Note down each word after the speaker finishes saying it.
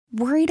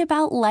Worried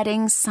about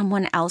letting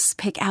someone else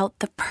pick out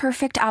the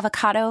perfect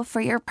avocado for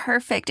your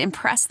perfect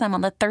impress them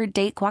on the third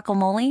date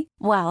guacamole?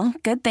 Well,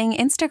 good thing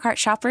Instacart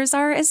shoppers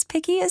are as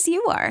picky as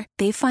you are.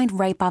 They find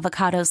ripe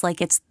avocados like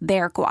it's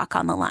their guac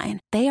on the line.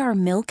 They are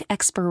milk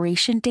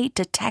expiration date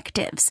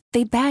detectives.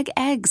 They bag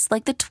eggs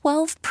like the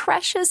 12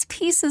 precious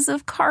pieces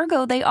of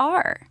cargo they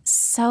are.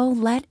 So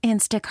let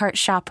Instacart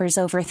shoppers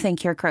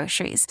overthink your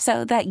groceries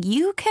so that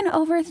you can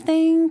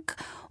overthink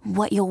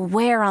what you'll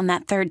wear on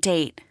that third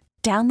date.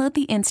 Download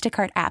the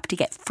Instacart app to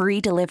get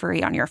free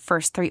delivery on your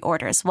first 3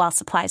 orders while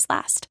supplies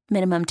last.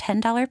 Minimum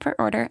 $10 per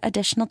order.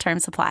 Additional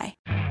terms apply.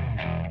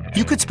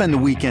 You could spend the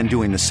weekend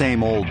doing the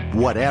same old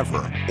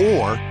whatever,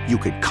 or you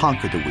could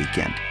conquer the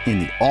weekend in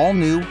the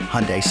all-new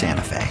Hyundai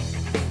Santa Fe.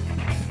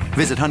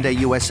 Visit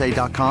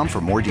HyundaiUSA.com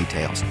for more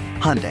details.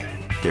 Hyundai,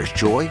 there's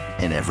joy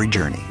in every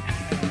journey.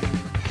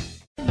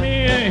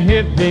 Me a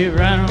hippie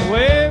ran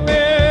away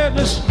with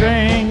a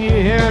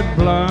stringy-haired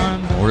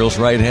blonde. Orioles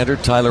right-hander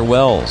Tyler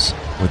Wells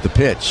with the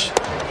pitch.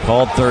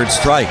 Called third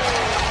strike.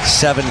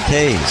 7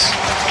 Ks.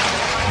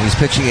 He's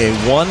pitching a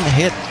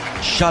one-hit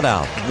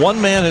shutout. One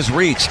man has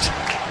reached.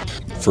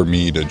 For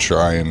me to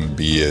try and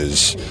be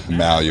as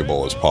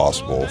malleable as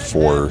possible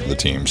for the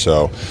team.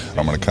 So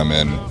I'm going to come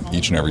in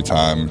each and every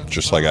time,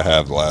 just like I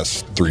have the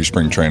last 3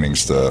 spring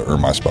trainings to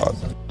earn my spot.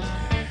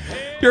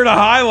 Here's a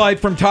highlight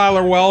from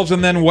Tyler Wells,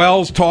 and then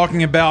Wells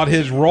talking about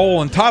his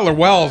role. And Tyler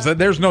Wells,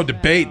 there's no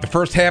debate. The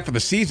first half of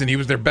the season, he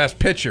was their best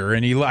pitcher,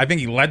 and I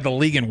think he led the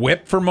league in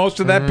WHIP for most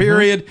of that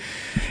period.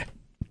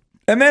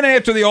 And then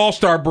after the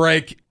All-Star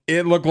break,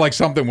 it looked like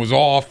something was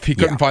off. He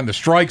couldn't find the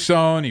strike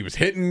zone. He was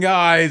hitting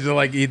guys.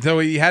 So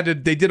he had to.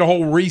 They did a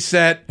whole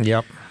reset.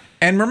 Yep.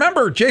 And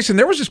remember, Jason,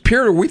 there was this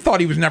period where we thought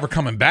he was never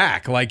coming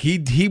back. Like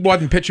he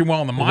wasn't pitching well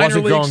in the minor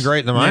leagues. Wasn't going great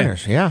in the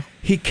minors. Yeah.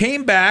 He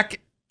came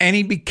back and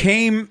he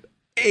became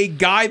a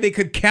guy they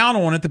could count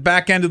on at the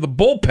back end of the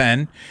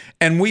bullpen,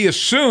 and we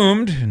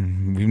assumed,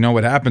 and we know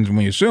what happens when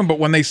we assume, but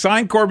when they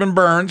signed Corbin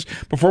Burns,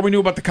 before we knew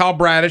about the Kyle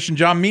Bradish and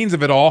John Means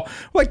of it all,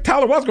 like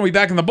Tyler Wells going to be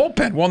back in the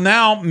bullpen. Well,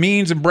 now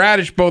Means and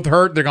Bradish both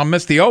hurt. They're going to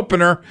miss the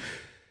opener.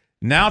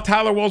 Now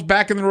Tyler Wells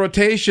back in the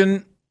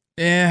rotation.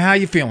 How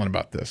you feeling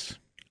about this?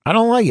 I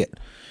don't like it.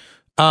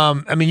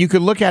 I mean, you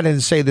could look at it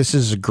and say this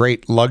is a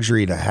great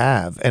luxury to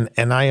have,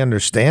 and I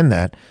understand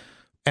that.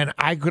 And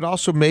I could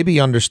also maybe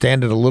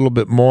understand it a little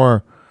bit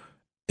more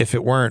if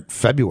it weren't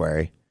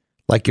February.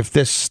 Like if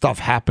this stuff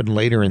happened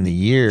later in the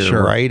year,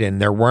 right?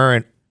 And there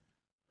weren't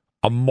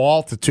a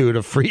multitude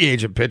of free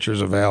agent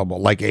pitchers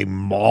available, like a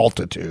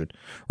multitude,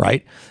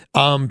 right?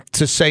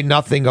 To say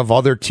nothing of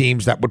other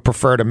teams that would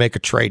prefer to make a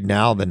trade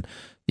now than,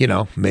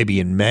 maybe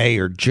in May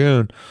or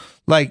June.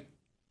 Like,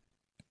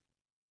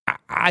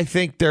 I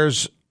think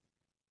there's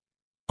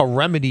a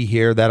remedy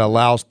here that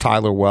allows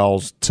Tyler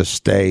Wells to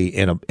stay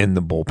in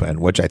the bullpen,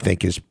 which I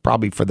think is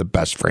probably for the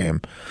best for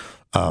him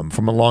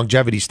from a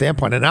longevity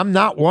standpoint. And I'm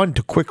not one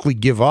to quickly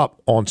give up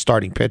on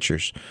starting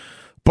pitchers,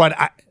 but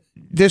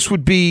this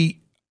would be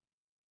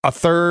a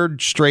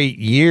third straight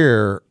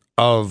year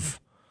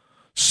of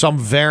some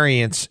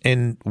variance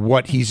in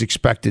what he's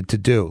expected to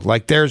do.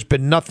 Like there's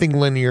been nothing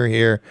linear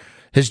here.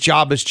 His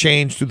job has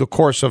changed through the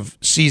course of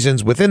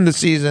seasons within the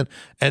season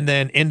and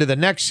then into the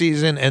next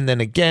season and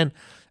then again.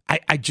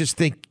 I just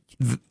think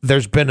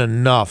there's been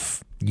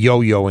enough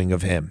yo-yoing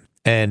of him.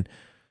 And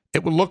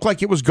it would look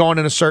like it was going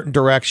in a certain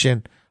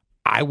direction.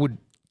 I would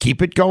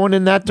keep it going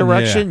in that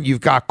direction. Yeah. You've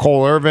got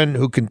Cole Irvin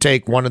who can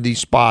take one of these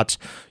spots.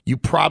 You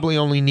probably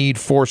only need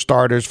 4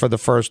 starters for the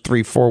first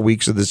 3-4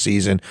 weeks of the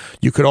season.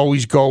 You could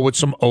always go with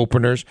some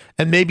openers,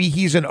 and maybe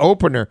he's an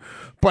opener.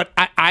 But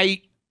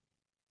I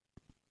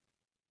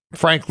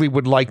frankly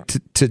would like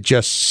to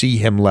just see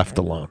him left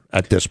alone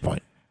at this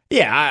point.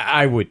 Yeah,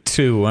 I would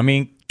too. I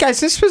mean, guys,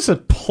 this was a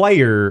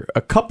player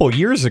a couple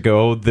years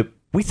ago that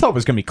we thought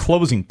was going to be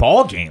closing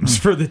ball games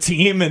for the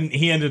team, and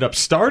he ended up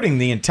starting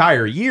the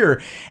entire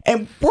year.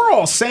 And we're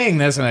all saying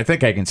this, and I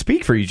think I can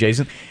speak for you,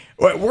 Jason.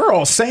 We're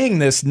all saying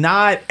this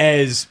not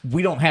as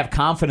we don't have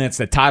confidence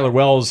that Tyler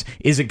Wells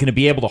isn't going to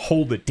be able to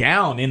hold it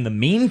down in the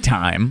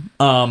meantime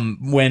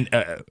when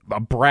a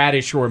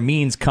Bradish or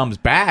Means comes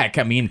back.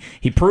 I mean,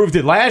 he proved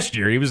it last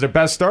year. He was their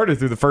best starter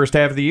through the first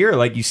half of the year,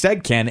 like you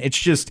said, Ken. It's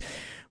just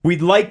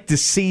we'd like to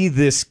see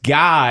this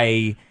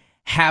guy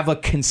have a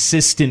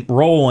consistent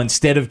role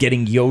instead of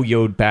getting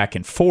yo-yoed back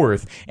and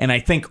forth. And I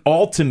think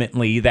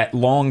ultimately that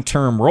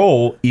long-term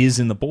role is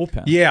in the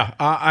bullpen. Yeah,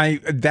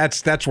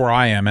 that's where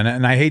I am.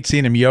 And I hate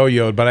seeing him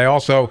yo-yoed, but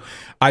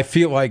I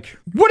feel like...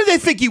 What did they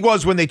think he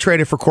was when they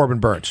traded for Corbin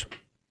Burns?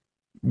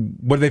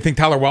 What did they think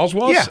Tyler Wells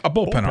was? Yeah. A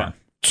bullpen arm.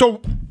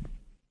 So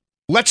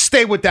let's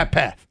stay with that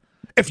path.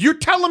 If you're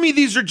telling me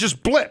these are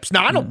just blips,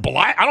 now I don't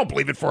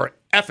believe it for an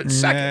effing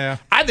second. Yeah.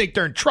 I think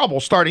they're in trouble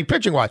starting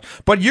pitching wise.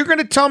 But you're going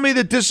to tell me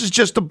that this is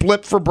just a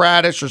blip for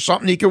Bradish or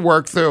something he can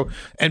work through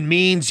and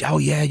means,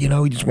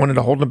 he just wanted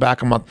to hold him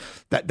back a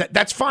month.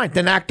 That's fine.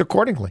 Then act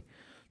accordingly.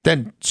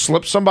 Then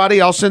slip somebody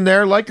else in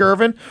there like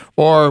Irvin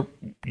or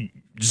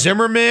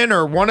Zimmerman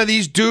or one of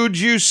these dudes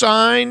you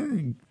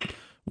sign.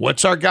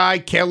 What's our guy?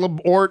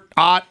 Caleb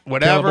Ott,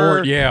 whatever. Caleb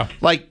Ort, yeah.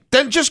 Like,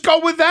 then just go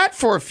with that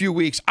for a few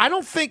weeks. I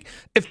don't think,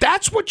 if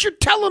that's what you're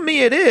telling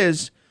me it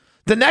is,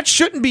 then that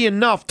shouldn't be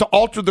enough to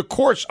alter the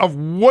course of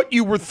what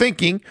you were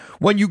thinking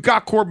when you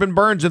got Corbin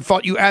Burns and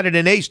thought you added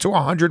an ace to a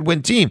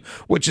 100-win team,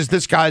 which is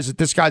this guy's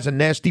a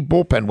nasty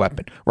bullpen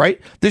weapon, right?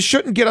 This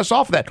shouldn't get us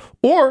off of that.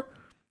 Or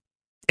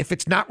if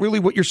it's not really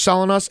what you're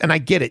selling us, and I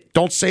get it,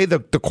 don't say the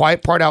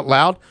quiet part out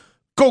loud.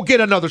 Go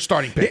get another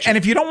starting pitcher. And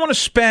if you don't want to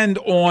spend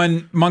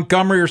on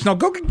Montgomery or Snell,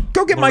 go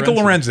get Michael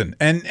Lorenzen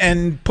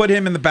and put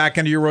him in the back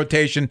end of your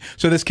rotation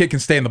so this kid can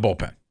stay in the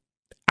bullpen.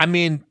 I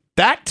mean,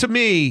 that to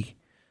me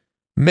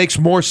makes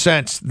more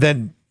sense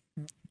than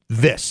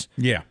this.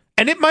 Yeah.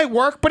 And it might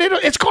work, but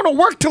it's going to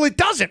work till it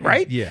doesn't,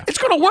 right? Yeah. It's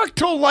going to work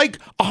till like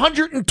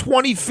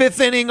 125th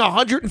inning,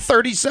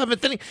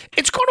 137th inning.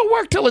 It's going to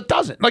work till it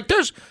doesn't. Like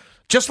there's,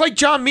 just like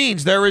John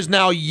Means, there is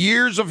now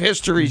years of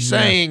history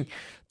saying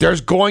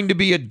there's going to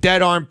be a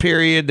dead arm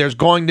period. There's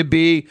going to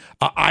be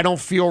a I don't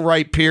feel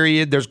right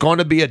period. There's going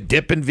to be a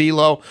dip in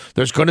velo.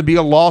 There's going to be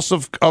a loss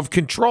of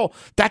control.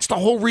 That's the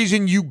whole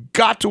reason you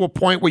got to a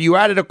point where you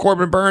added a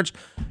Corbin Burns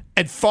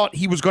and thought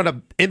he was going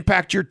to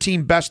impact your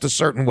team best a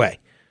certain way.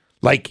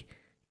 Like,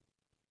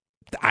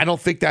 I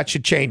don't think that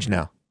should change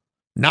now.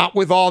 Not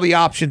with all the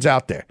options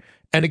out there.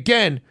 And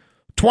again,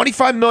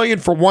 $25 million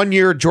for 1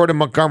 year, Jordan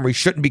Montgomery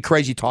shouldn't be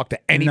crazy talk to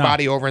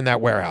anybody over in that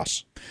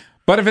warehouse.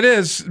 But if it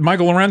is,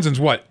 Michael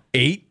Lorenzen's what,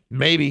 8?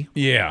 Maybe.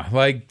 Yeah,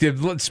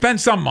 spend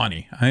some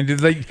money. I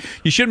mean,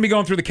 you shouldn't be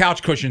going through the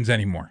couch cushions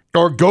anymore.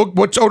 Or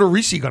what's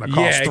Odorizzi going to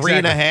cost? Yeah, exactly.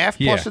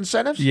 3.5 plus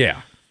incentives?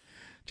 Yeah.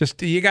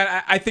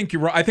 I think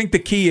you're right. I think the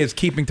key is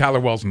keeping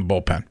Tyler Wells in the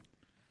bullpen.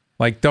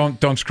 Like,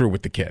 don't screw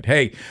with the kid.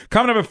 Hey,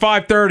 coming up at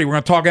 5:30, we're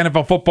going to talk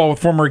NFL football with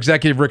former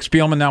executive Rick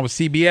Spielman, now with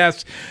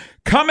CBS.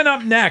 Coming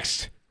up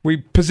next,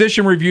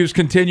 position reviews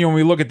continue, and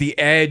we look at the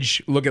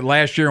edge, look at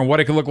last year and what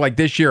it could look like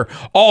this year.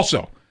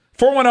 Also,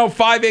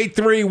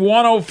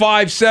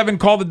 410-583-1057.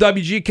 Call the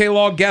WGK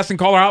Law guest and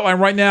caller hotline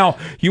right now.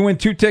 You win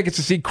 2 tickets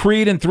to see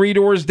Creed and Three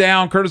Doors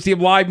Down, courtesy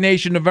of Live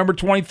Nation, November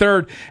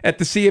 23rd at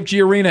the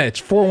CFG Arena. It's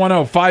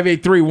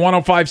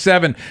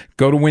 410-583-1057.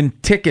 Go to win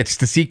tickets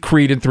to see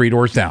Creed and Three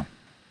Doors Down.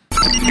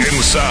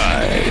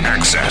 Inside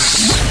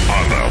Access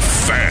on the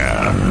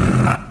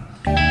Fan.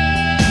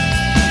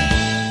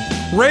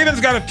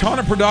 Ravens got a ton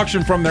of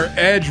production from their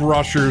edge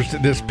rushers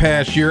this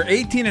past year.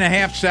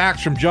 18.5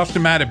 sacks from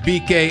Justin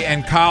Madubuike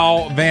and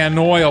Kyle Van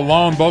Noy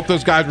alone. Both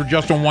those guys were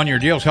just on one-year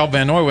deals. Hell,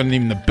 Van Noy wasn't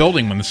even in the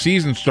building when the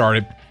season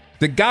started.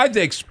 The guys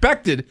they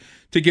expected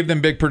to give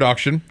them big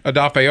production,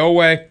 Odafe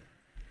Owe,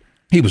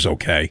 he was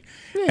okay.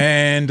 Yeah.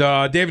 And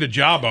David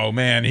Ajabo,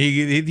 man,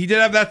 he did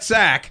have that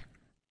sack.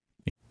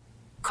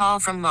 Call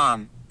from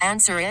mom.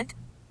 Answer it.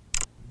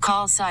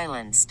 Call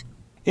silenced.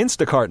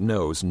 Instacart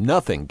knows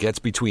nothing gets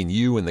between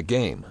you and the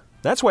game.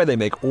 That's why they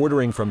make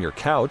ordering from your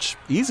couch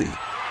easy.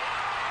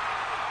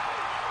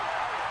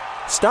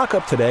 Stock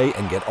up today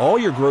and get all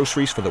your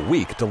groceries for the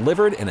week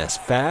delivered in as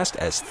fast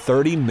as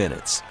 30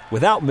 minutes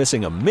without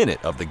missing a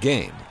minute of the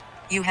game.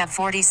 You have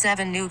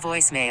 47 new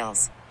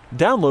voicemails.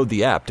 Download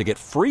the app to get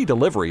free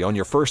delivery on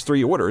your first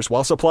 3 orders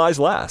while supplies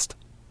last.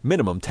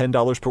 Minimum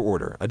 $10 per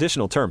order.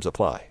 Additional terms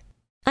apply.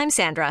 I'm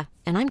Sandra,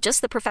 and I'm just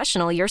the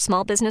professional your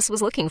small business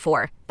was looking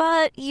for.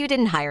 But you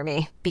didn't hire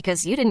me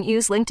because you didn't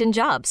use LinkedIn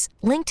Jobs.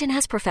 LinkedIn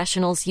has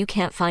professionals you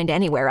can't find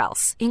anywhere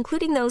else,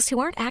 including those who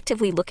aren't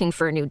actively looking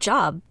for a new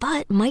job,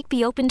 but might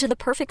be open to the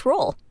perfect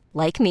role,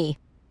 like me.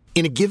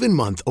 In a given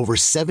month, over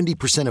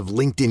 70% of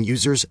LinkedIn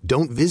users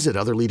don't visit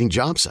other leading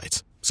job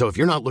sites. So if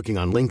you're not looking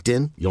on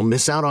LinkedIn, you'll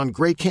miss out on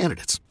great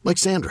candidates, like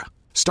Sandra.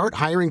 Start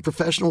hiring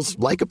professionals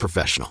like a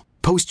professional.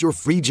 Post your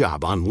free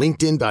job on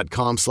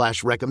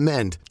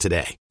linkedin.com/recommend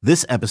today.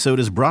 This episode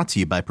is brought to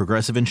you by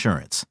Progressive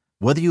Insurance.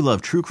 Whether you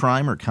love true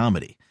crime or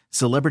comedy,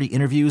 celebrity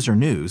interviews or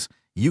news,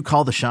 you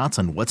call the shots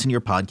on what's in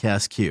your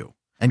podcast queue.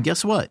 And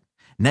guess what?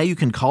 Now you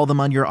can call them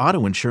on your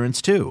auto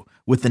insurance too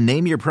with the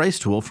Name Your Price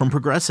tool from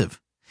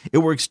Progressive. It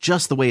works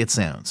just the way it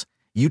sounds.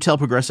 You tell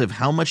Progressive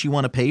how much you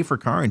want to pay for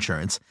car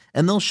insurance,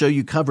 and they'll show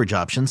you coverage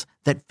options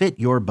that fit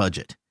your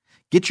budget.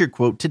 Get your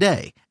quote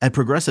today at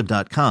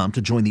Progressive.com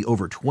to join the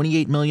over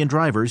 28 million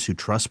drivers who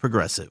trust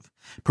Progressive.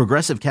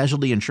 Progressive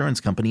Casualty Insurance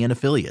Company and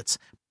Affiliates.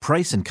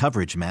 Price and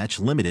coverage match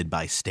limited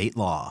by state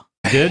law.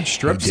 Did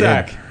strip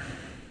sack.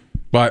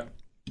 But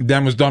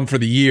then was done for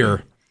the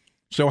year.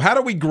 So how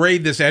do we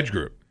grade this edge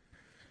group?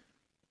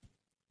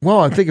 Well,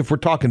 I think if we're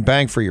talking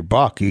bang for your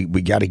buck,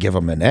 we got to give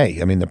them an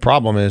A. I mean, the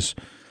problem is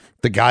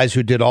the guys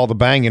who did all the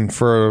banging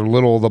for a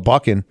little of the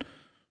bucking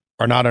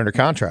are not under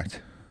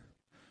contract.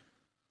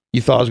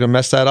 You thought I was going to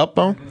mess that up,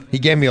 Bone? He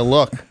gave me a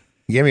look.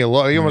 You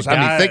almost had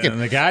me thinking.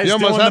 You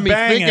almost had me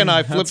thinking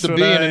I flipped a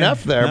B and an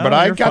F there, but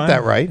I got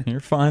that right. You're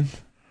fine.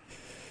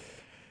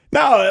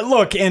 No,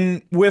 look,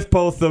 and with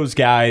both those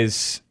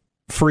guys,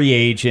 free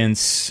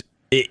agents,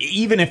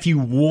 even if you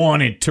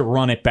wanted to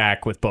run it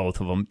back with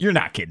both of them, you're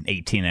not getting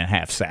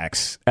 18.5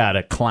 sacks out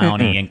of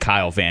Clowney and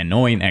Kyle Van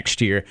Noy next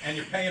year. And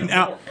you're paying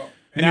them more.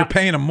 You're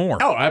paying them more.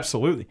 Oh,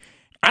 absolutely.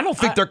 I don't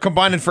think they're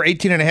combining for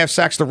 18 and a half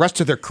sacks the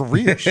rest of their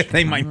careers.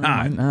 They might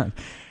not.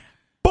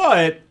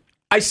 But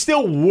I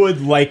still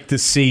would like to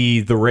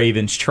see the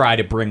Ravens try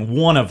to bring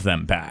one of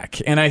them back.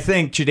 And I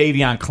think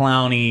Jadeveon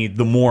Clowney,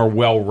 the more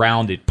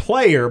well-rounded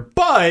player,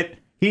 but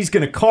he's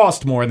going to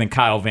cost more than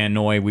Kyle Van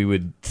Noy, we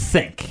would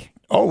think.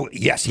 Oh,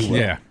 yes, he will.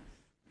 Yeah.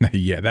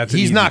 Yeah,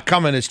 he's not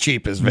coming as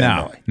cheap as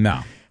Van Noy.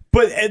 No.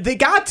 But they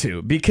got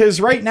to,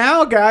 because right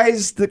now,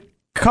 guys, the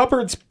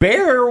cupboard's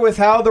bare with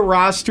how the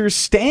roster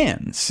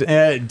stands.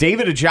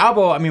 David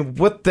Ojabo, I mean,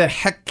 what the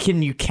heck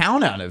can you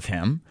count out of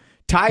him?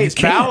 Tyus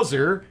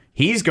Bowser,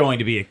 he's going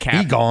to be a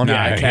cap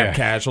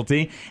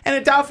casualty.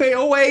 And Odafe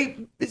Owe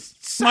is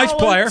nice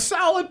player.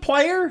 Solid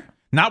player.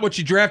 Not what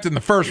you drafted in the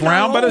first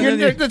round, but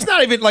it's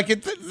not even like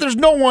it. There's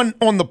no one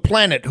on the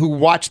planet who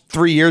watched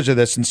 3 years of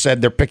this and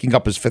said they're picking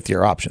up his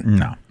fifth-year option.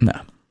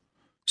 No.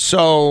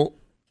 So,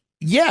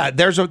 yeah,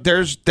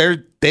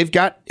 they've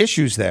got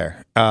issues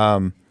there.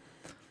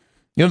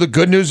 The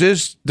good news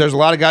is there's a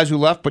lot of guys who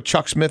left, but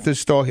Chuck Smith is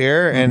still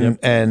here,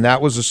 and that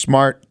was a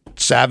smart,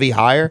 savvy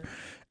hire.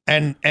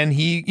 And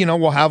he,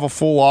 will have a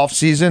full off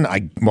season.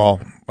 I'll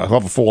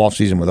have a full off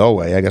season with Owe.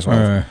 I guess I'll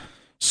have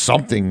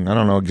something. I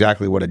don't know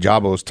exactly what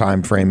Ajabo's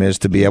time frame is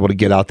to be able to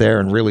get out there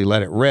and really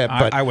let it rip.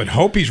 But I would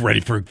hope he's ready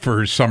for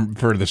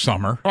the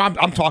summer.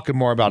 I'm talking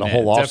more about a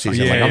whole off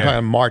season. I'm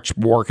talking March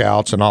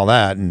workouts and all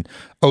that, and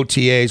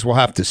OTAs. We'll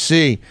have to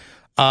see.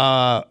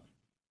 And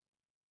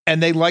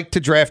they like to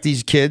draft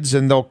these kids,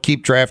 and they'll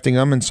keep drafting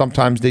them, and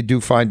sometimes they do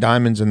find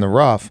diamonds in the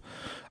rough.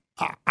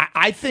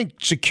 I think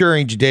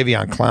securing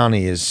Jadeveon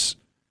Clowney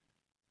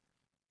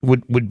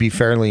would be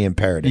fairly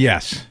imperative.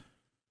 Yes.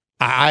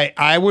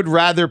 I would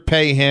rather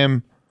pay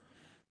him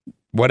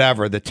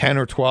whatever, the 10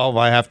 or 12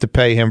 I have to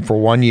pay him for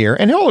 1 year,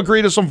 and he'll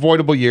agree to some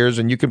voidable years,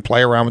 and you can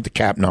play around with the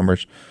cap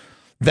numbers,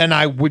 than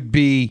I would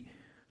be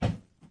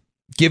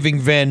giving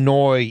Van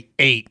Noy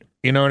 8.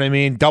 You know what I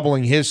mean?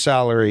 Doubling his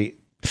salary.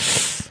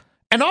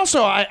 And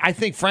also, I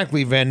think,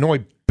 frankly, Van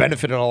Noy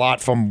benefited a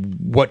lot from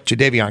what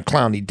Jadeveon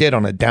Clowney did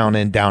on a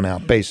down-in,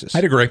 down-out basis.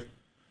 I'd agree.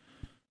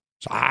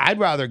 So I'd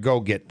rather go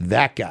get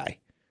that guy,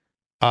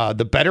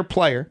 the better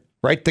player,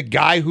 right? The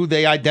guy who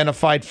they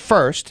identified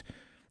first,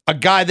 a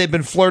guy they've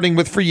been flirting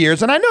with for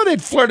years. And I know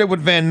they'd flirted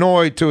with Van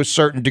Noy to a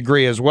certain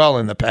degree as well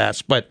in the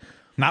past, but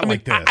not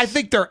like this. I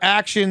think their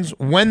actions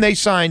when they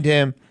signed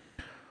him,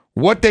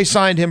 what they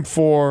signed him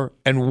for,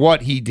 and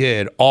what he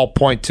did all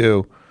point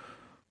to,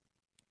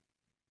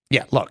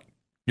 yeah, look,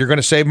 you're going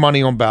to save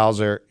money on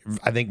Bowser.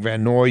 I think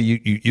Van Noy,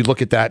 you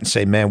look at that and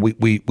say, man,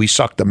 we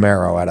sucked the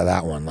marrow out of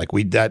that one. Like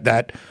we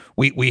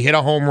hit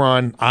a home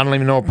run. I don't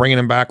even know if bringing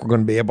him back, we're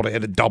going to be able to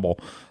hit a double.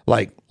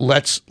 Like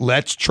let's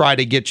try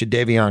to get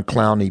Jadeveon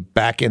Clowney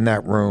back in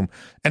that room,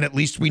 and at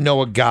least we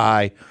know a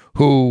guy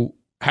who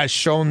has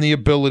shown the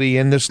ability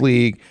in this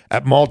league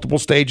at multiple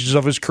stages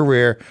of his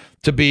career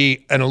to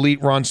be an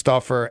elite run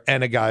stuffer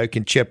and a guy who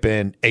can chip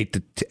in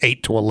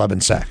 8 to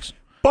 11 sacks.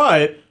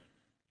 But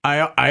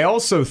I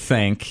also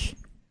think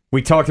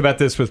we talked about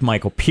this with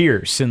Michael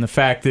Pierce and the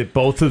fact that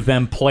both of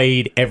them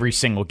played every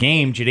single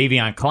game.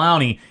 Jadeveon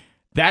Clowney,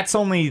 that's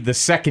only the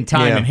second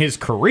time in his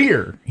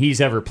career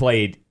he's ever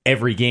played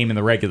every game in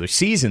the regular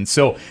season.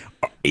 So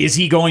is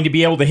he going to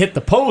be able to hit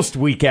the post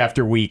week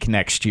after week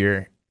next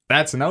year?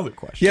 That's another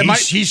question. Yeah,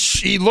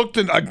 he looked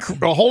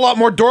a whole lot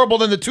more durable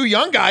than the two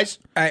young guys.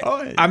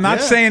 I'm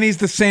not saying he's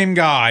the same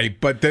guy,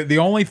 but the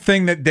only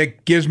thing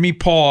that gives me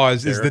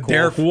pause is the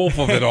Derek Wolfe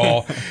of it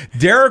all.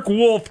 Derek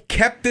Wolfe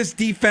kept this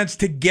defense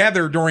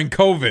together during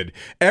COVID.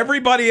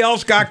 Everybody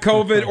else got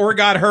COVID or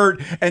got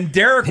hurt, and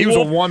Derek Wolfe, was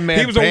a one-man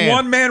He was a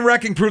one-man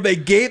wrecking crew. They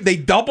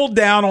doubled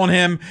down on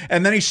him,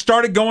 and then he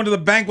started going to the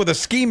bank with a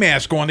ski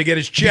mask on to get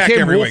his check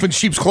Became every wolf week. in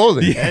sheep's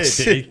clothing. Yes.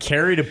 He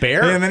carried a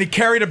bear. And then he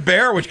carried a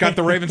bear, which got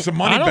the Ravens some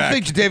money back. I don't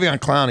think Jadeveon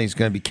Clowney is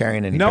going to be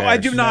carrying any bears. I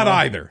do not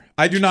either.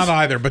 I do not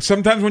either. But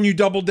sometimes when you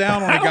double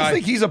down on a guy, I don't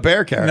think he's a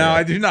bear carrier. No,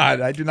 I do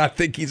not. I do not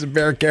think he's a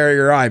bear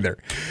carrier either.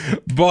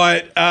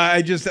 But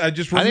I just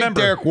remember. I think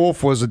Derek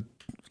Wolfe was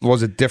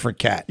a different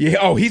cat. Yeah.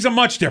 Oh, he's a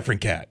much different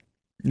cat.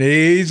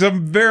 He's a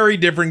very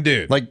different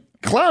dude. Like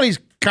Clowney's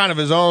kind of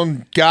his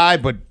own guy,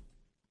 but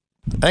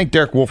I think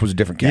Derek Wolfe was a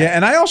different cat. Yeah,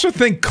 and I also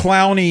think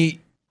Clowney,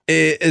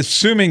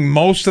 assuming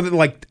most of it,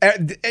 like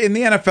in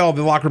the NFL,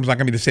 the locker room's not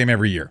going to be the same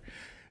every year.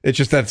 It's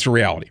just that's the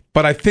reality.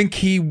 But I think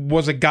he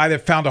was a guy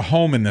that found a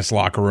home in this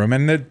locker room,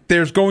 and that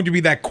there's going to be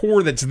that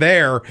core that's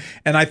there.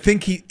 And I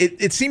think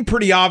it seemed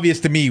pretty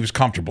obvious to me he was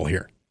comfortable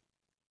here.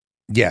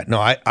 Yeah,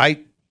 no, I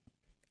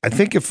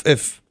think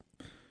if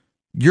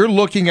you're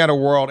looking at a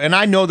world, and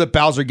I know that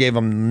Bowser gave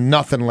him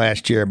nothing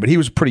last year, but he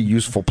was a pretty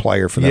useful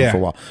player for them for a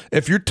while.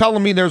 If you're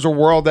telling me there's a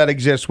world that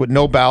exists with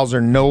no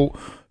Bowser, no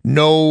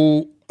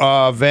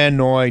Van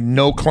Noy,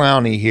 no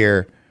Clowney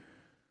here,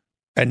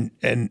 and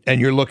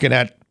you're looking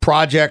at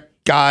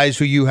project guys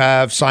who you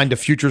have signed to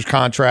futures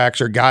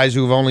contracts or guys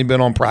who've only been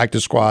on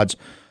practice squads,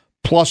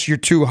 plus your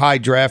two high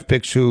draft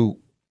picks who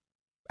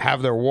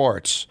have their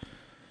warts,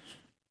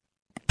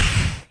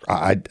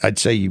 I'd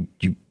say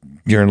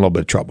you're in a little bit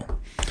of trouble.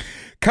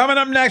 Coming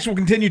up next, we'll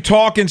continue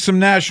talking some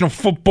National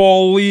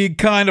Football League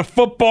kind of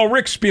football.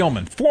 Rick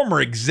Spielman, former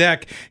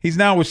exec. He's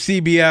now with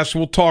CBS.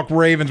 We'll talk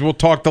Ravens. We'll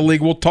talk the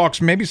league. We'll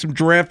talk maybe some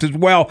draft as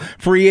well.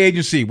 Free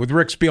agency with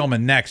Rick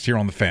Spielman next here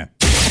on The Fan.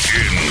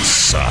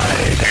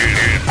 Inside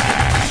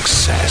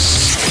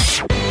Access.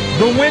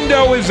 The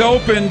window is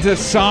open to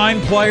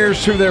sign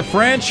players to their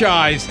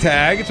franchise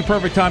tag. It's a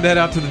perfect time to head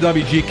out to the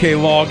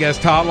WGK Law Guest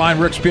Hotline.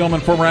 Rick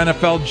Spielman, former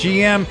NFL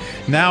GM,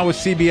 now with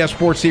CBS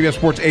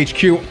Sports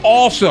HQ.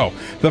 Also,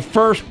 the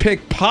First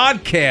Pick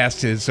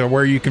podcast is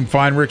where you can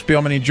find Rick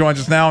Spielman. He joins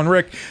us now. And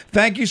Rick,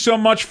 thank you so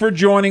much for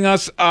joining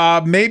us.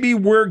 Maybe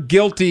we're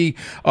guilty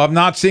of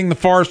not seeing the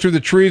forest through the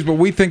trees, but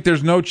we think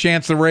there's no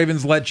chance the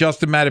Ravens let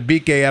Justin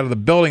Madubuike out of the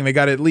building. They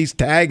got to at least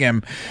tag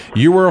him.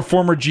 You were a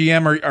former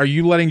GM. Are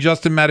you letting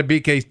Justin Madubuike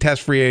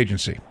test free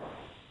agency?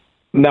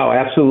 No,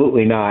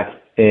 absolutely not.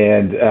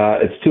 And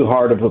it's too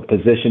hard of a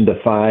position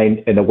to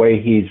find. And the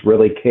way he's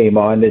really came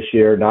on this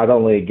year, not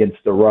only against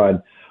the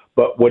run,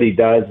 but what he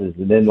does is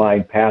an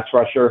inline pass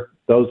rusher.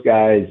 Those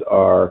guys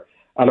are,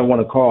 I don't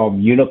want to call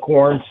them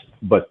unicorns,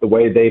 but the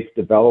way they've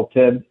developed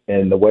him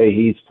and the way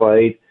he's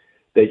played,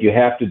 that you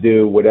have to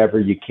do whatever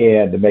you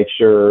can to make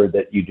sure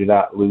that you do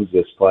not lose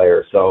this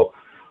player. So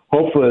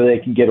hopefully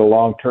they can get a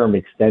long-term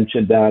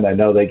extension done. I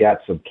know they got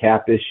some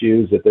cap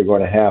issues that they're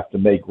going to have to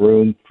make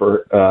room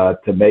for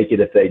to make it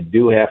if they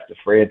do have to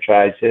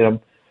franchise him.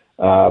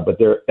 But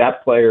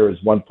that player is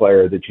one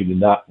player that you do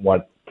not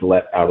want to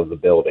let out of the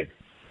building.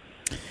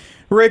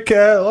 Rick,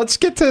 let's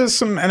get to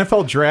some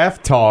NFL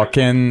draft talk,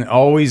 and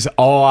always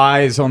all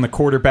eyes on the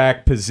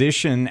quarterback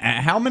position.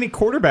 How many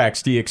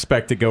quarterbacks do you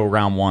expect to go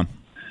round one?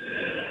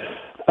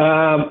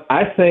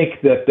 I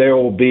think that there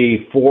will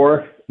be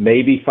 4,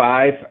 maybe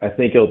 5. I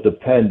think it'll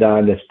depend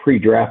on this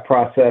pre-draft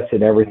process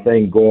and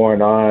everything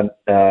going on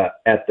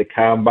at the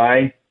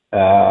combine.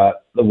 The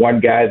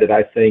one guy that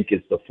I think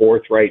is the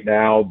 4th right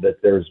now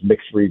that there's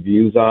mixed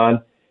reviews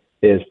on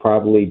is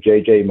probably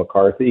J.J.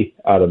 McCarthy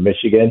out of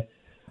Michigan.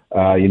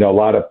 A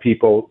lot of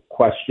people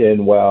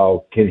question,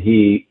 well, can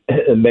he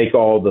make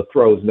all the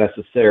throws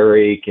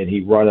necessary? Can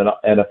he run an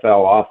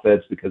NFL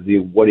offense because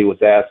of what he was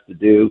asked to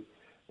do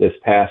this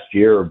past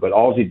year? But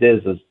all he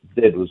did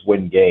was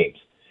win games.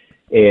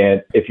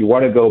 And if you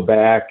want to go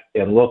back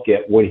and look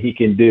at what he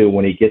can do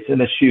when he gets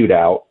in a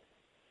shootout,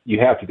 you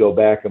have to go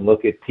back and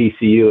look at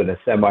TCU in a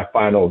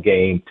semifinal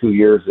game 2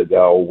 years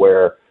ago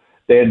where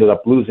they ended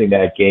up losing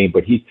that game,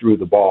 but he threw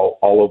the ball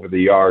all over the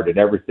yard, and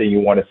everything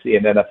you want to see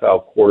an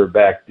NFL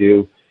quarterback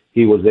do,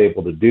 he was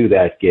able to do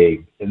that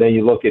game. And then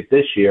you look at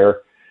this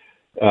year,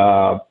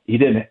 he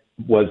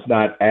was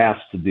not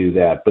asked to do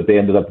that, but they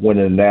ended up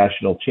winning a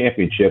national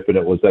championship, and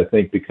it was, I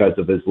think, because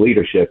of his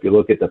leadership. You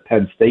look at the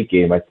Penn State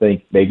game, I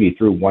think maybe he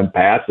threw one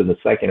pass in the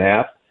second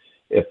half,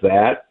 if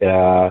that.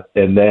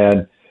 And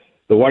then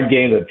the one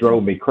game that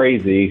drove me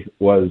crazy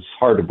was,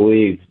 hard to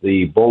believe,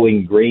 the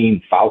Bowling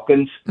Green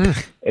Falcons,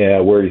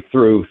 where he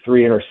threw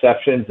 3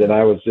 interceptions, and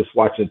I was just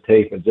watching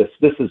tape and this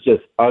is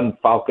just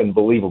un-Falcon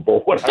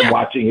believable what I'm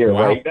watching here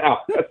right now.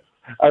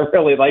 I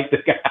really like the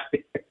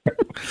guy.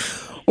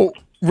 Well,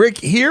 Rick,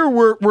 here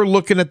we're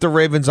looking at the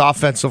Ravens'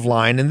 offensive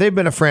line, and they've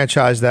been a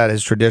franchise that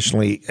has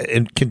traditionally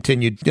and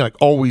continued,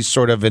 always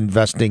sort of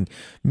investing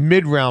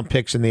mid-round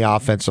picks in the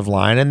offensive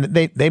line, and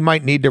they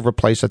might need to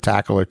replace a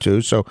tackle or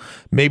two, so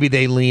maybe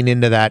they lean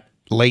into that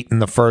late in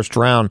the first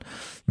round.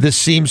 This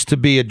seems to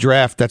be a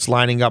draft that's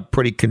lining up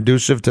pretty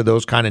conducive to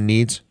those kind of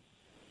needs.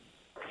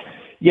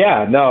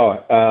 Yeah, no,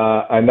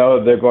 I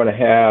know they're going to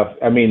have.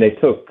 I mean, they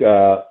took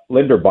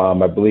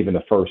Linderbaum, I believe, in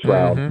the first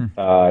round,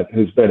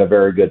 who's been a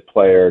very good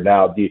player.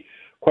 Now, the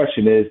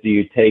question is, do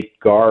you take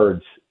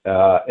guards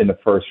in the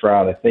first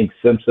round? I think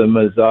Simpson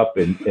is up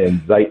and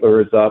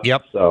Zeitler is up.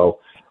 Yep. So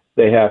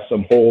they have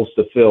some holes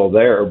to fill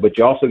there. But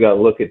you also got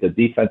to look at the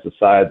defensive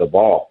side of the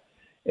ball.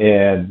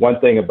 And one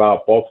thing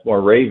about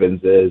Baltimore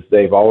Ravens is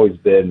they've always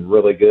been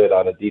really good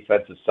on the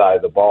defensive side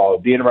of the ball.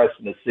 It'd be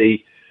interesting to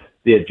see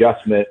the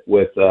adjustment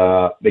with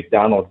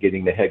McDonald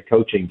getting the head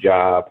coaching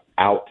job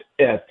out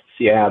at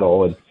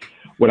Seattle. And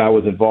when I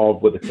was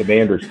involved with the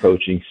Commanders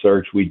coaching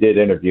search, we did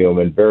interview him,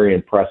 and very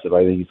impressive.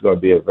 I think he's going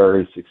to be a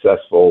very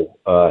successful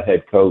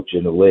head coach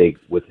in the league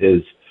with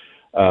his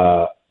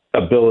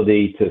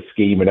ability to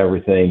scheme and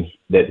everything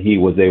that he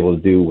was able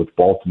to do with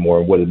Baltimore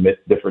and what a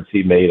difference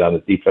he made on the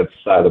defensive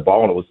side of the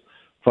ball. And it was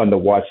fun to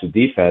watch the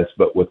defense.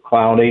 But with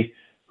Clowney,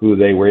 who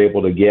they were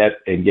able to get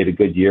a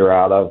good year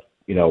out of,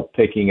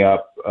 picking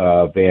up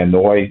Van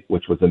Noy,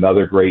 which was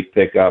another great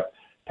pickup.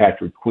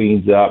 Patrick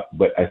Queen's up,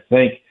 but I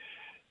think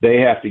they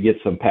have to get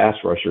some pass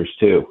rushers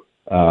too.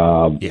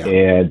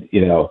 And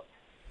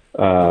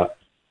Owe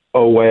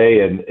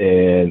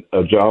and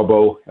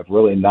Ojabo have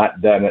really not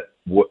done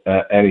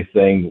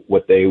anything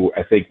what they,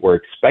 I think, were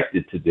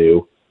expected to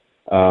do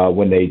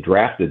when they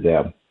drafted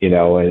them.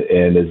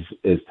 And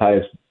is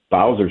Tyus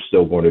Bowser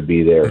still going to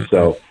be there?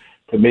 So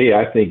to me,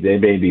 I think they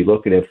may be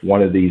looking at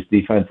one of these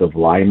defensive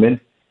linemen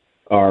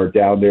are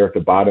down there at the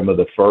bottom of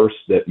the first,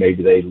 that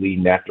maybe they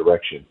lean that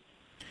direction.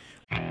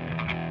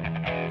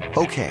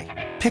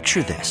 Okay,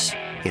 picture this.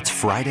 It's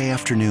Friday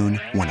afternoon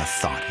when a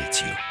thought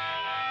hits you.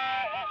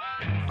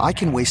 I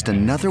can waste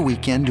another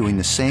weekend doing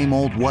the same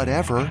old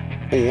whatever,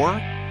 or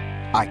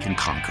I can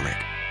conquer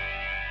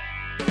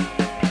it.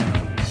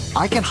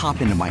 I can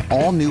hop into my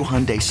all-new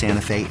Hyundai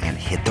Santa Fe and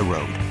hit the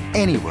road.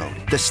 Any road.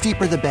 The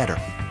steeper, the better.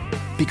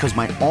 Because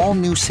my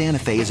all-new Santa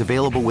Fe is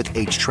available with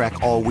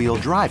H-Track all-wheel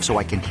drive, so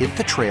I can hit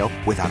the trail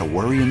without a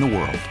worry in the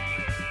world.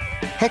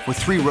 Heck, with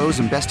 3 rows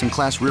and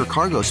best-in-class rear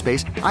cargo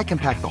space, I can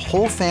pack the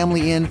whole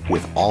family in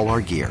with all our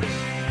gear.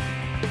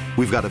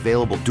 We've got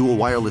available dual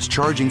wireless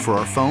charging for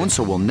our phones,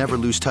 so we'll never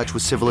lose touch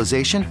with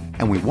civilization,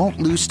 and we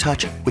won't lose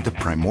touch with the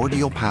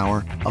primordial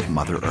power of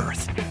Mother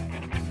Earth.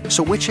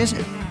 So which is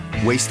it?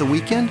 Waste the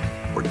weekend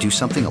or do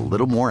something a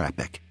little more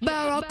epic?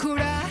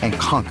 And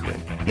conquer it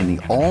in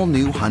the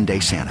all-new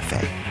Hyundai Santa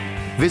Fe.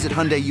 Visit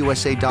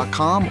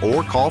HyundaiUSA.com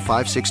or call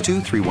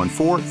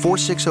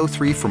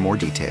 562-314-4603 for more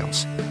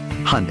details.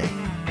 Hyundai,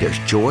 there's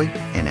joy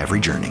in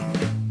every journey.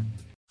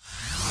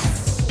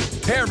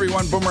 Hey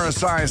everyone, Boomer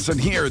Esiason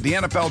here. The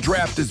NFL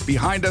Draft is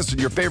behind us and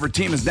your favorite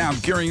team is now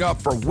gearing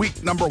up for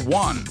week number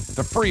 1.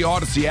 The free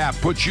Odyssey app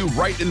puts you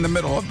right in the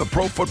middle of the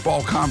pro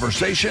football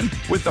conversation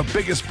with the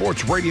biggest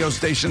sports radio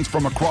stations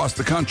from across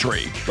the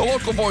country. The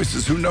local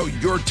voices who know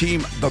your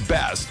team the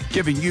best,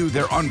 giving you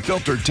their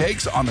unfiltered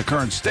takes on the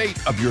current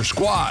state of your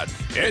squad.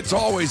 It's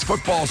always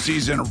football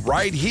season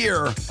right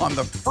here on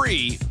the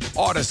free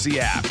Odyssey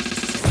app.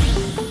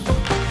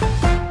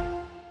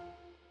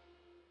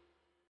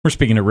 We're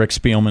speaking to Rick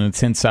Spielman.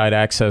 It's Inside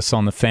Access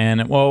on the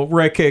Fan. Well,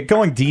 Rick,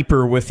 going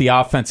deeper with the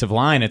offensive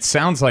line, it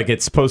sounds like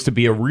it's supposed to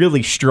be a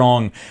really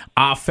strong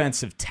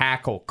offensive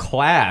tackle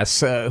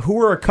class.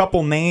 Who are a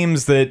couple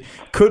names that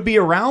could be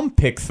around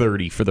pick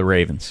 30 for the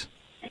Ravens?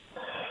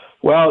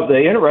 Well,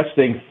 the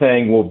interesting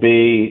thing will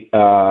be,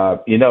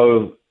 the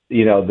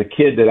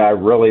kid that I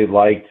really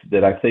liked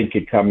that I think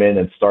could come in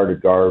and start a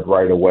guard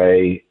right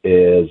away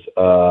is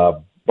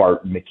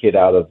Barton, the kid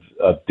out of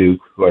Duke,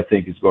 who I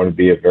think is going to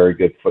be a very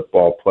good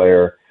football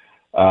player.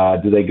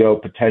 Do they go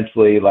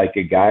potentially like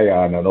a guy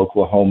on an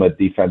Oklahoma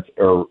defense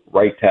or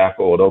right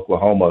tackle at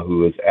Oklahoma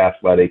who is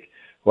athletic,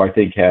 who I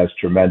think has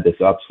tremendous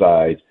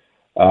upside?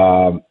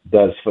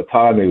 Does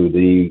Fatanu,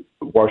 the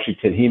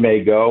Washington, he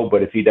may go,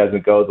 but if he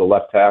doesn't go, the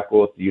left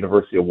tackle at the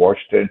University of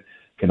Washington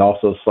can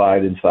also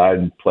slide inside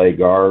and play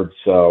guard.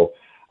 So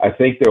I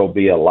think there will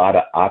be a lot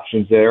of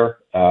options there.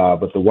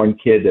 But the one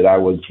kid that I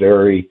was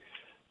very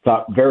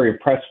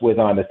impressed with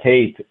on the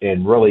tape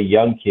and really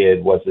young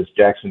kid was this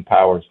Jackson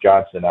Powers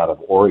Johnson out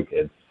of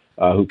Oregon,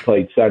 who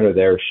played center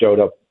there, showed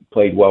up,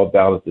 played well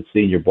down at the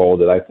Senior Bowl,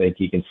 that I think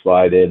he can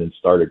slide in and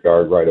start a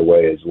guard right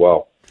away as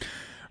well.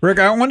 Rick,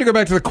 I wanted to go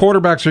back to the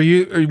quarterbacks. Are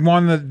you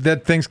one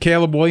that thinks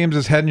Caleb Williams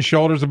is head and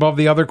shoulders above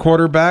the other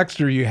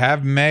quarterbacks, or you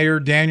have Mayer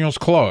Daniels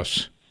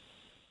close?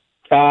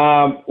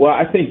 Well,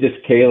 I think this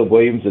Caleb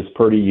Williams is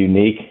pretty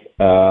unique.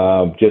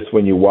 Just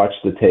when you watch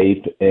the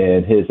tape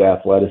and his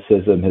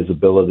athleticism, his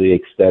ability to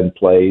extend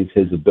plays,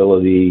 his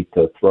ability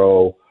to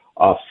throw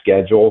off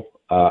schedule.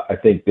 I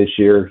think this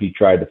year he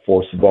tried to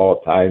force the ball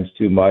at times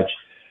too much.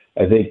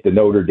 I think the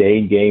Notre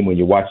Dame game, when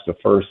you watch the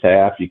first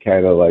half, you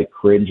kind of like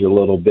cringe a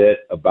little bit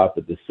about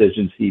the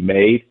decisions he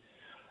made.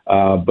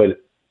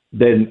 But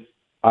then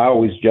I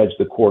always judge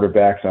the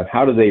quarterbacks on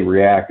how do they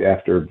react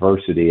after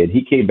adversity. And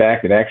he came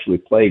back and actually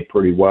played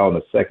pretty well in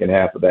the second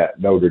half of that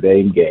Notre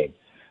Dame game.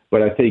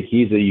 But I think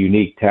he's a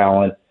unique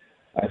talent.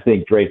 I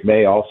think Drake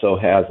May also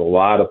has a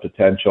lot of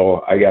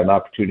potential. I got an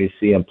opportunity to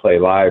see him play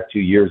live 2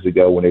 years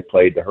ago when they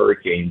played the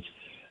Hurricanes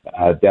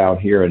down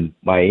here in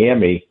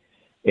Miami.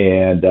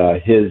 And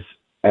his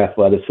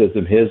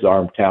athleticism, his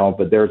arm talent.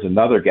 But there's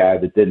another guy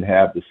that didn't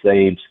have the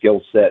same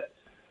skill set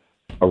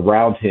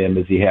around him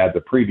as he had the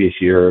previous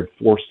year and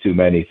forced too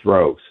many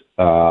throws.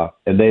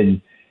 And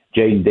then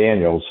Jaden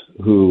Daniels,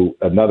 who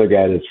another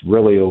guy that's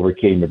really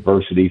overcame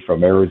adversity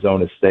from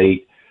Arizona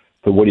State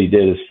to what he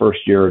did his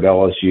first year at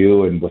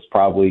LSU and was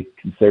probably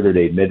considered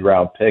a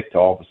mid-round pick to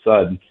all of a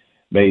sudden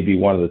maybe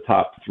one of the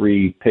top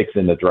 3 picks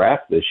in the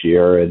draft this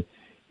year. And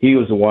he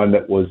was the one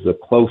that was the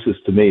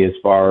closest to me as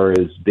far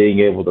as being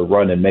able to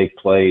run and make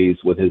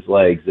plays with his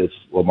legs as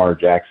Lamar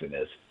Jackson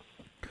is.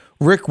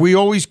 Rick, we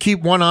always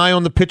keep one eye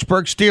on the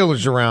Pittsburgh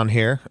Steelers around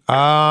here.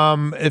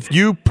 If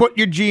you put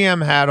your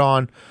GM hat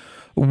on,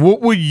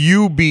 what would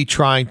you be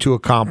trying to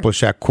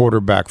accomplish at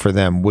quarterback for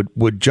them?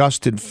 Would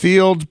Justin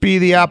Fields be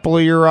the apple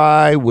of your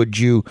eye? Would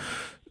you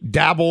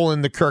dabble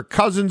in the Kirk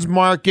Cousins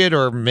market,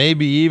 or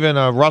maybe even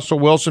a Russell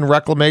Wilson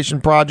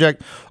reclamation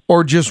project,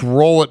 or just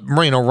roll it,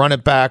 run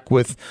it back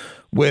with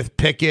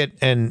Pickett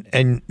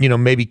and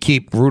maybe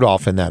keep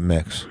Rudolph in that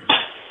mix?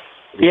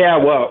 Yeah,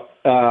 well,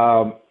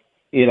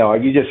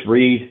 you just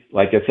read,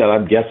 like I said,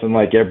 I'm guessing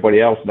like everybody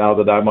else now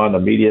that I'm on the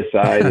media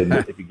side, and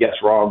if you guess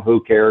wrong,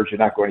 who cares? You're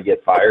not going to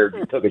get fired.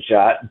 You took a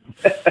shot.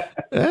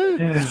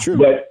 That's true.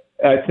 But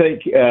I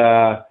think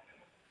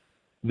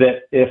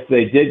that if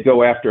they did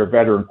go after a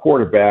veteran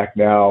quarterback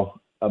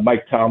now,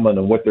 Mike Tomlin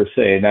and what they're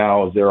saying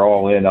now is they're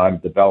all in on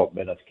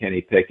development of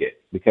Kenny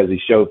Pickett because he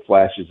showed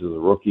flashes as a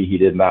rookie. He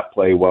did not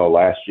play well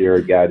last year.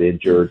 He got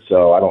injured.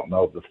 So I don't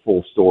know if the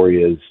full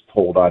story is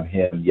told on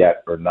him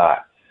yet or not.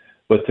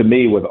 But to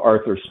me, with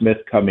Arthur Smith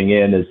coming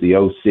in as the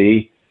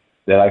OC,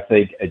 that I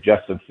think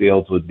Justin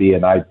Fields would be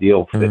an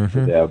ideal fit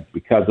for them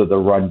because of the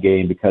run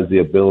game, because of the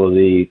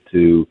ability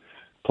to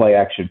play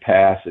action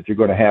pass. If you're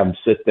going to have him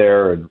sit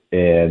there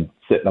and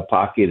sit in a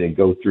pocket and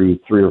go through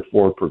 3 or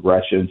 4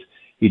 progressions,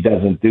 he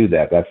doesn't do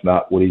that. That's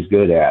not what he's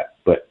good at.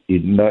 But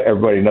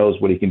everybody knows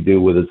what he can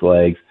do with his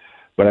legs.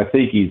 But I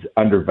think he's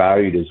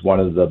undervalued as one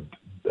of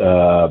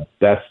the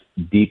best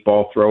deep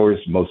ball throwers,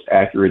 most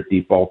accurate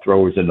deep ball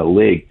throwers in the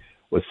league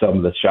with some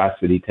of the shots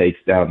that he takes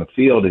down the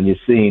field. And you've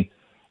seen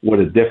what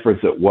a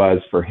difference it was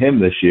for him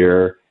this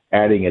year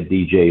adding a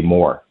DJ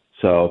Moore.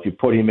 So if you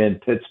put him in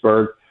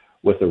Pittsburgh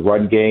with the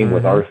run game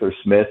with Arthur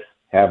Smith,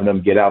 having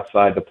him get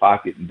outside the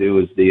pocket and do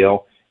his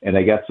deal, and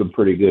they got some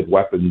pretty good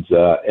weapons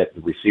at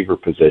the receiver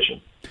position.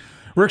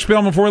 Rick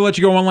Spielman, before we let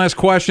you go, one last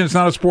question. It's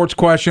not a sports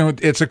question.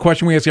 It's a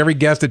question we ask every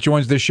guest that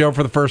joins this show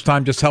for the first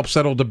time, just help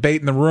settle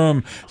debate in the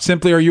room.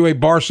 Simply, are you a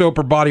bar soap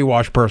or body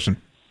wash person?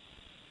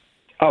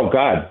 Oh,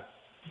 God.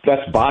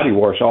 That's body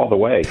wash all the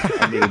way.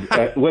 I mean,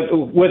 with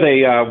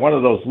a one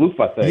of those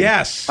loofah things.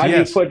 Yes. How do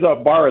you put a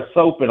bar of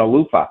soap in a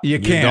loofah? You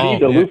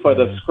can't. You need a loofah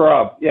to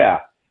scrub. Yeah.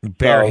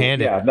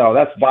 Barehanded. So, no,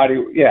 that's body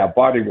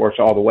wash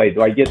all the way.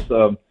 Do I get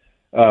some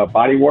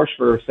body wash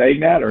for saying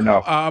that or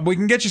no? We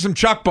can get you some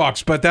Chuck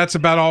Bucks, but that's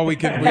about all we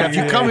can. If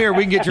you come here,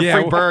 we can get your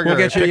free burger. We'll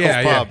get you.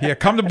 Yeah.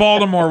 Come to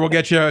Baltimore. We'll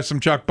get you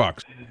some Chuck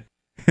Bucks.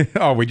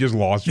 Oh, we just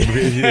lost.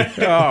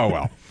 Oh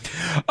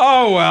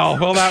well.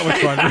 Well, that was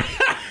fun.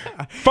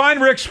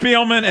 Find Rick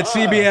Spielman at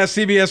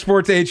CBS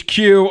Sports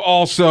HQ.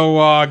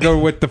 Also, go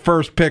with the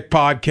First Pick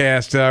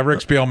podcast. Rick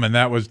Spielman,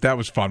 that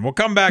was fun. We'll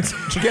come back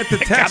to get the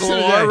text. Got a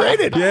little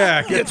R-rated.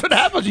 Yeah, that's what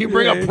happens. You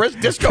bring up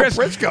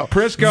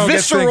Prisco.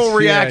 Visceral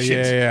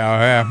reactions.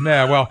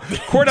 Yeah. Well,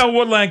 Cordell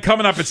Woodland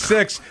coming up at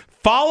 6,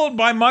 followed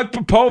by Mike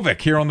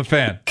Popovic here on the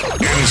Fan.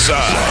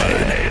 Inside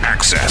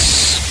Access.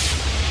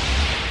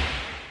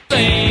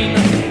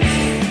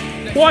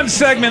 One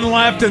segment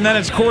left, and then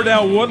it's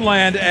Cordell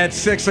Woodland at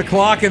 6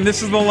 o'clock, and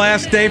this is the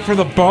last day for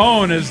the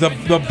Bone, as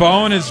the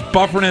Bone is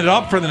buffering it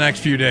up for the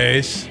next few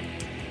days.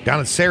 Down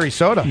in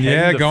Sarasota.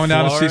 Yeah, going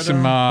down to see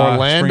some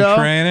Orlando. spring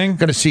training.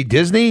 Going to see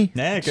Disney.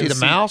 Yeah, see the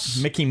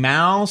mouse. Mickey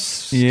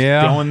Mouse.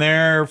 Yeah. Going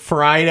there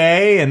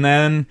Friday, and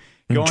then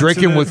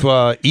drinking with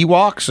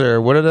Ewoks, or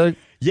what are they?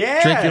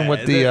 Yeah, drinking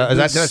with did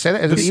I say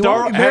that? Is it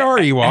Ewok? They are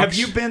Ewoks. Have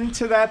you been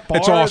to that bar?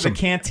 It's awesome. The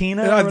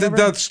Cantina.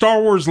 The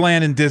Star Wars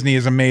land in Disney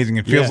is amazing.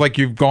 It feels like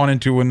you've gone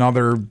into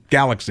another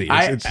galaxy.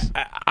 I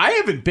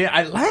haven't been.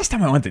 Last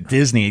time I went to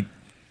Disney,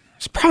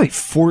 it's probably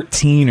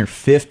 14 or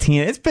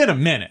 15. It's been a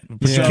minute.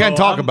 But you can't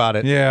talk about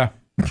it. Yeah.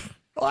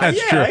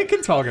 That's true. I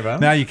can talk about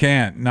it. Now you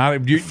can't.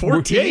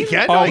 14? Yeah, you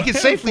can. No, you can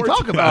safely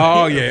talk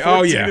about it.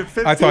 Oh, yeah.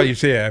 I thought you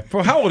said.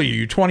 Well, how old are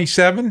you?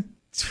 27?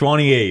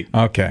 28.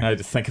 Okay. I had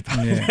to think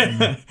about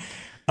it.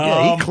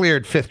 Yeah, he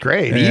cleared 5th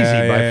grade easy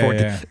by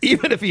 14. Yeah.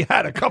 Even if he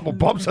had a couple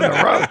bumps in a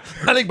row,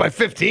 I think by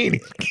 15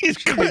 he's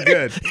cleared,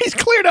 good. He's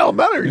cleared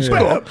elementary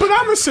school. But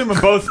I'm assuming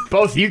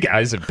both you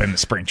guys have been to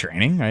spring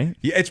training, right?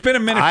 Yeah, it's been a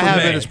minute. I for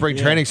haven't me. been to spring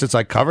training since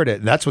I covered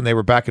it, and that's when they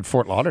were back at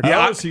Fort Lauderdale.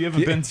 Yeah, so you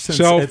haven't been since.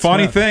 So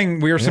funny thing,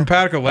 we were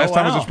simpatico. Last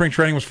time I was at spring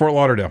training was Fort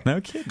Lauderdale. No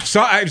kidding.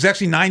 So it was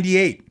actually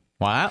 98.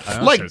 Wow.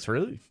 Like, so it's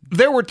really.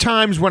 There were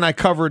times when I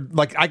covered,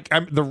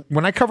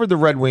 when I covered the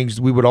Red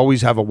Wings, we would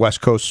always have a West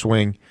Coast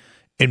swing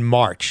in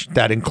March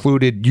that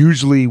included,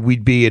 usually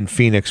we'd be in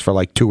Phoenix for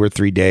like 2 or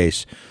 3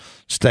 days,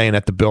 staying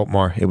at the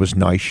Biltmore. It was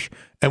nice.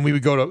 And we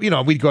would go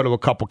to, we'd go to a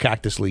couple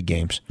Cactus League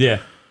games. Yeah.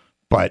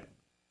 But,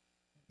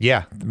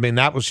 yeah, I mean,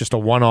 that was just a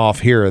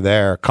one-off here or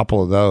there, a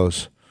couple of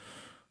those.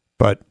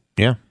 But,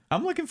 yeah.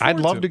 I'm looking forward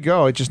I'd love to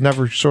go. It just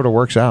never sort of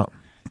works out.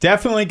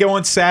 Definitely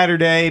going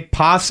Saturday,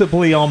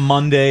 possibly on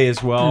Monday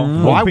as well.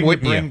 Why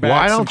wouldn't you?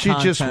 Why don't you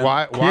just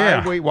why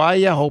are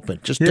you hoping?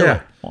 Just do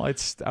it. Well,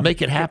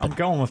 make it happen. I'm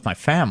going with my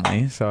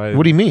family, so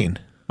what do you mean?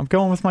 I'm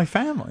going with my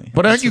family.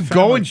 But aren't you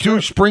going to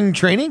spring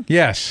training?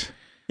 Yes.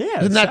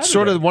 Yeah, isn't that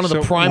sort of one of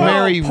the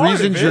primary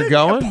reasons you're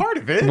going? Part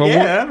of it.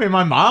 I mean,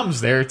 my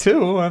mom's there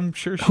too. I'm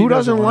sure. Who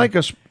doesn't like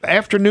a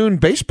afternoon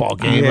baseball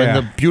game in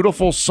the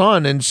beautiful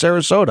sun in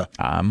Sarasota?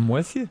 I'm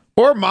with you.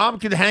 Or mom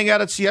could hang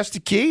out at Siesta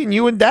Key, and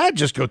you and Dad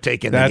just go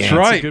take in the game. That's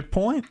right. That's a good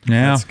point.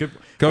 Yeah. That's good.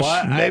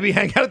 Maybe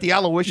hang out at the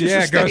Aloysius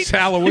Estate. Yeah, go to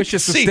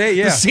Aloysius Estate.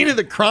 Yeah, the scene of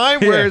the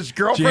crime where his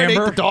girlfriend ate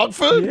the dog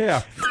food.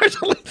 Yeah,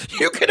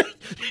 you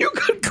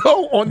could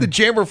go on the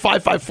Jammer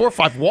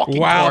 5545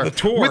 walking tour the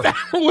tour with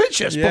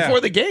Aloysius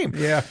before the game.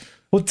 Yeah.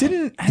 Well,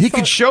 he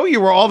could show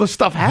you where all the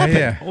stuff happened?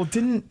 Yeah. Well,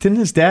 didn't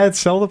his dad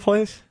sell the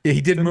place? Yeah, he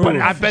did move. But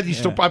I bet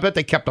I bet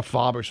they kept a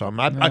fob or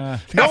something.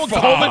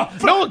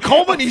 Knowing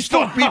Coleman, he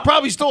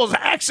probably still has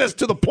access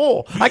to the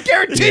pool. I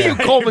guarantee you,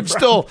 Coleman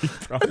still.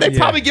 They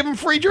probably give him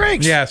free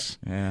drinks. Yes.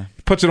 Yeah.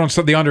 Puts it on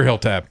the Underhill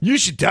tab. You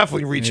should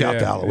definitely reach out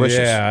to Aloysius.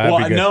 Yeah.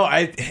 Well, no,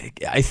 I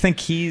think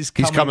he's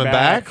coming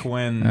back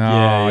when.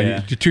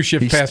 You're two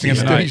shift passing in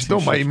the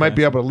night. He might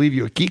be able to leave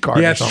you a key card.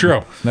 Yeah, that's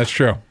true. That's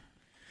true.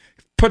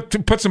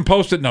 Put some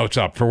Post-it notes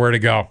up for where to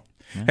go.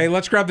 Yeah. Hey,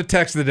 let's grab the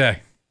text of the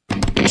day.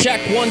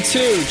 Check 1,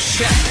 2.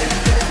 Check.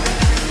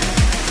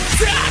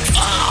 Text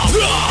of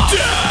the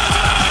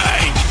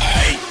day.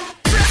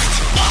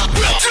 Text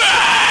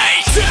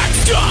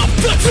of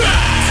the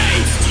day.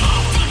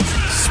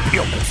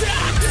 Spielman.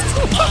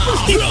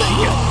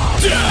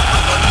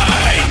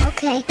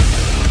 Okay.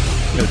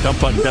 The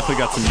dump button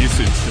definitely got some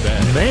usage today.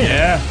 Man.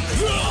 Yeah.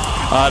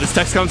 This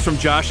text comes from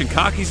Josh in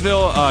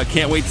Cockeysville.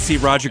 Can't wait to see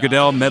Roger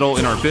Goodell meddle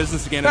in our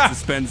business again and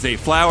suspend Zay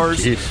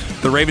Flowers.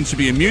 Jeez. The Ravens should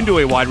be immune to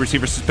a wide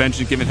receiver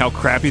suspension given how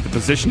crappy the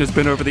position has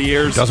been over the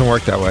years. Doesn't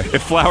work that way.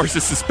 If Flowers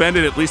is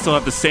suspended, at least he'll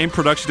have the same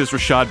production as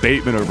Rashad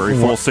Bateman over a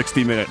full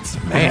 60 minutes.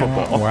 Man,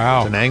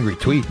 wow. It's an angry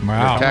tweet.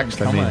 Wow. Text,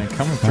 coming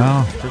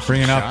through.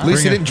 Bringing up. At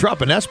least he didn't drop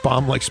an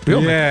S-bomb like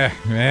Spielman. Yeah,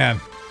 man.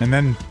 And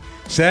then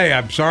say,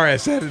 I'm sorry I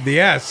said the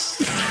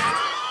S.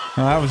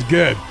 Oh, that was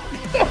good.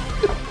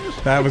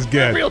 That was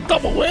good. Real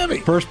double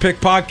whammy. First Pick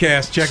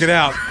Podcast. Check it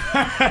out.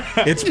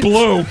 It's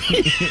blue.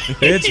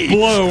 It's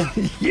blue.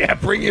 Yeah,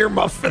 bring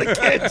earmuffs for the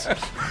kids.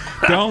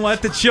 Don't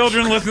let the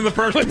children listen to the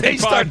First Pick Podcast. When they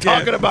start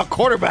talking about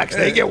quarterbacks,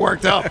 they get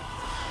worked up.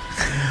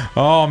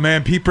 Oh,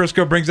 man. Pete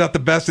Prisco brings out the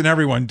best in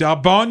everyone.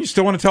 Bone, you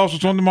still want to tell us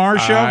what's on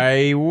tomorrow's show?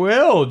 I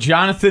will.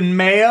 Jonathan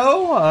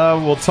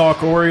Mayo. We'll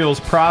talk Orioles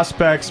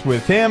prospects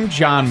with him.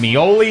 John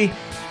Mioli.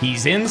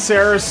 He's in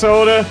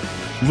Sarasota.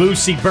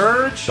 Lucy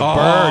Burge.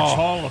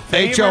 Hall of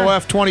Famer.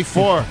 HOF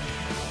 24.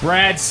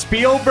 Brad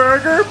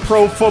Spielberger,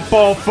 Pro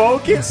Football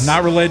Focus.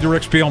 Not related to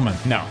Rick Spielman.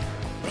 No.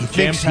 He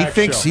thinks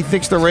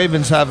the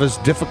Ravens have as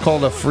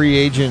difficult a free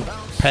agent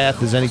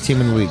path as any team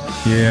in the league.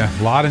 Yeah,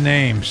 a lot of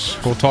names.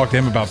 We'll talk to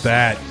him about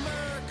that.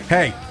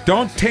 Hey,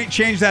 don't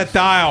change that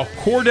dial.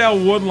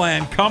 Cordell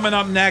Woodland coming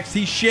up next.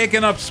 He's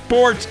shaking up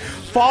sports,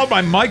 followed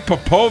by Mike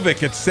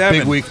Popovic at 7.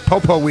 Big week.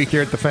 Popo week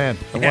here at the Fan.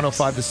 At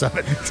 105 to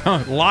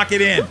 7. Lock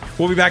it in.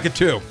 We'll be back at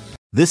 2.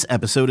 This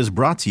episode is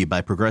brought to you by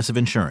Progressive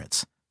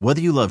Insurance.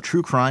 Whether you love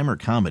true crime or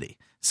comedy,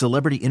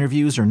 celebrity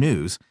interviews or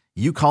news,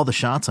 you call the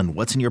shots on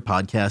what's in your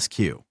podcast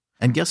queue.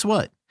 And guess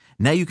what?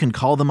 Now you can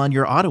call them on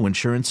your auto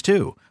insurance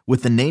too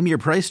with the Name Your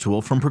Price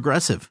tool from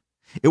Progressive.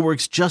 It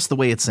works just the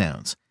way it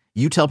sounds.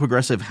 You tell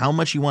Progressive how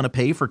much you want to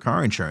pay for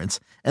car insurance,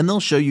 and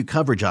they'll show you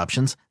coverage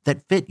options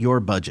that fit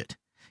your budget.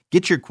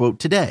 Get your quote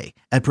today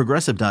at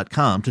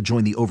Progressive.com to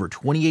join the over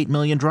 28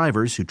 million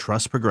drivers who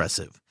trust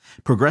Progressive.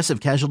 Progressive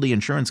Casualty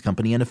Insurance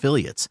Company and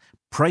Affiliates.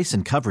 Price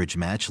and coverage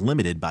match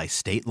limited by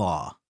state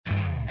law.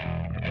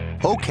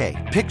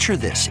 Okay, picture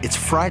this. It's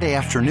Friday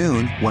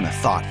afternoon when a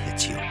thought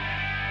hits you.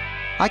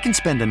 I can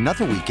spend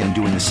another weekend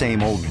doing the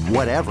same old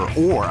whatever,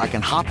 or I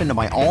can hop into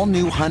my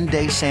all-new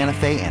Hyundai Santa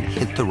Fe and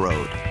hit the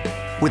road.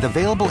 With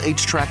available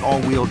H-Track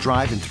all-wheel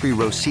drive and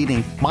 3-row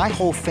seating, my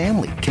whole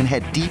family can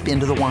head deep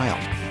into the wild.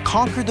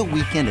 Conquer the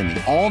weekend in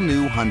the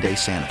all-new Hyundai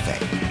Santa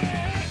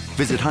Fe.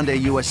 Visit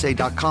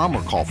HyundaiUSA.com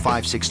or call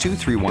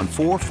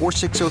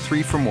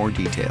 562-314-4603 for more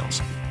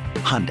details.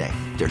 Hyundai,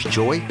 there's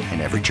joy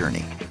in every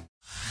journey.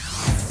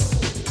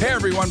 Hey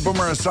everyone,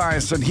 Boomer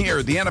Esiason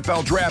here. The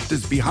NFL Draft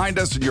is behind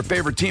us and your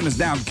favorite team is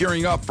now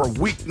gearing up for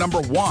week number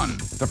 1.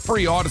 The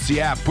free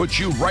Odyssey app puts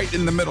you right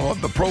in the middle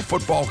of the pro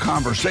football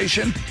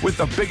conversation with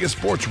the biggest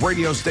sports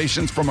radio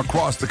stations from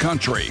across the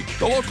country.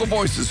 The local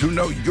voices who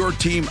know your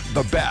team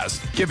the best,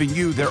 giving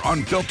you their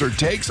unfiltered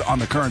takes on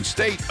the current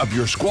state of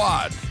your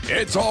squad.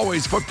 It's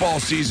always football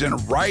season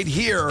right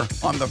here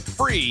on the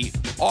free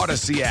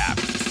Odyssey app.